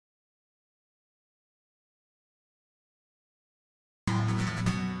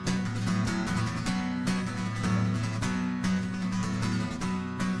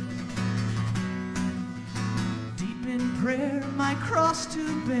prayer, my cross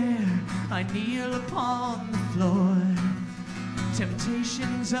to bear, I kneel upon the floor.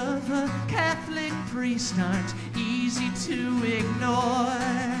 Temptations of a Catholic priest aren't easy to ignore,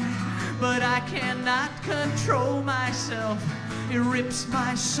 but I cannot control myself, it rips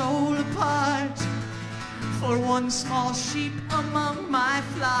my soul apart. For one small sheep among my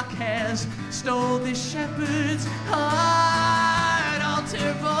flock has stole the shepherd's heart.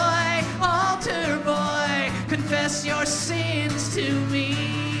 Altar boy, confess your sins to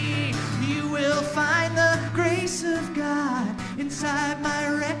me. You will find the grace of God inside my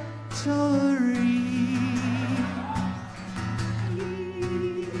rectory.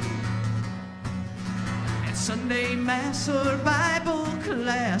 At Sunday Mass or Bible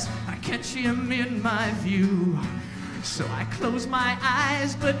class, I catch him in my view. So I close my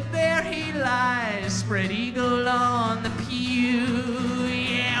eyes, but there he lies, spread eagle on the pew.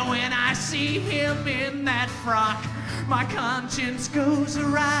 Yeah, when I see him in that frock, my conscience goes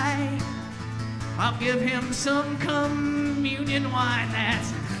awry. I'll give him some communion wine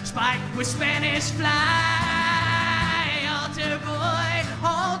that's spiked with Spanish fly.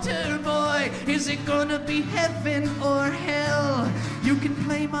 Altar boy, is it gonna be heaven or hell? You can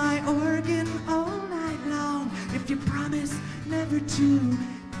play my organ all night long if you promise never to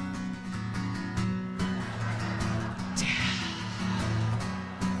tell.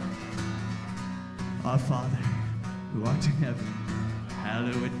 Our Father, who art in heaven,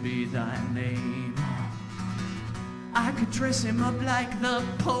 hallowed be thy name. I could dress him up like the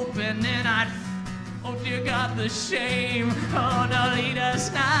Pope and then I'd, oh dear God, the shame. Oh no, lead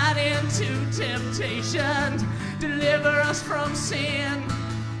us not into temptation, deliver us from sin.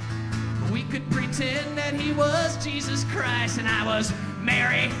 We could pretend that he was Jesus Christ and I was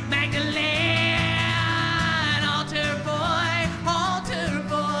Mary Magdalene. Altar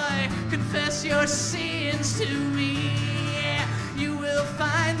boy, confess your sins to me. You will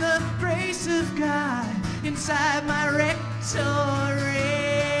find the grace of God inside my rectory.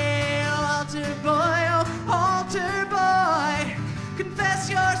 Altar boy, confess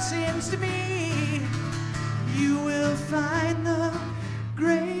your sins to me. You will find the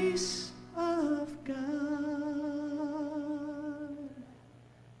grace of God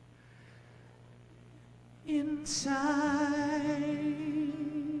inside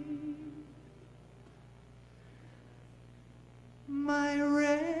my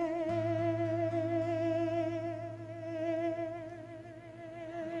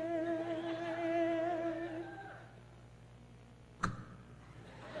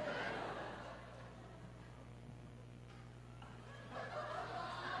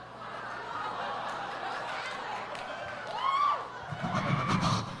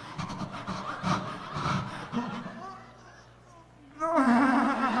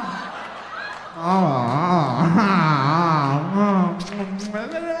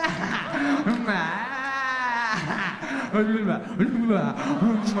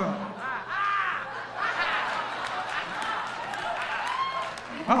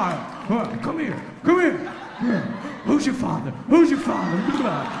Come here. Who's your father?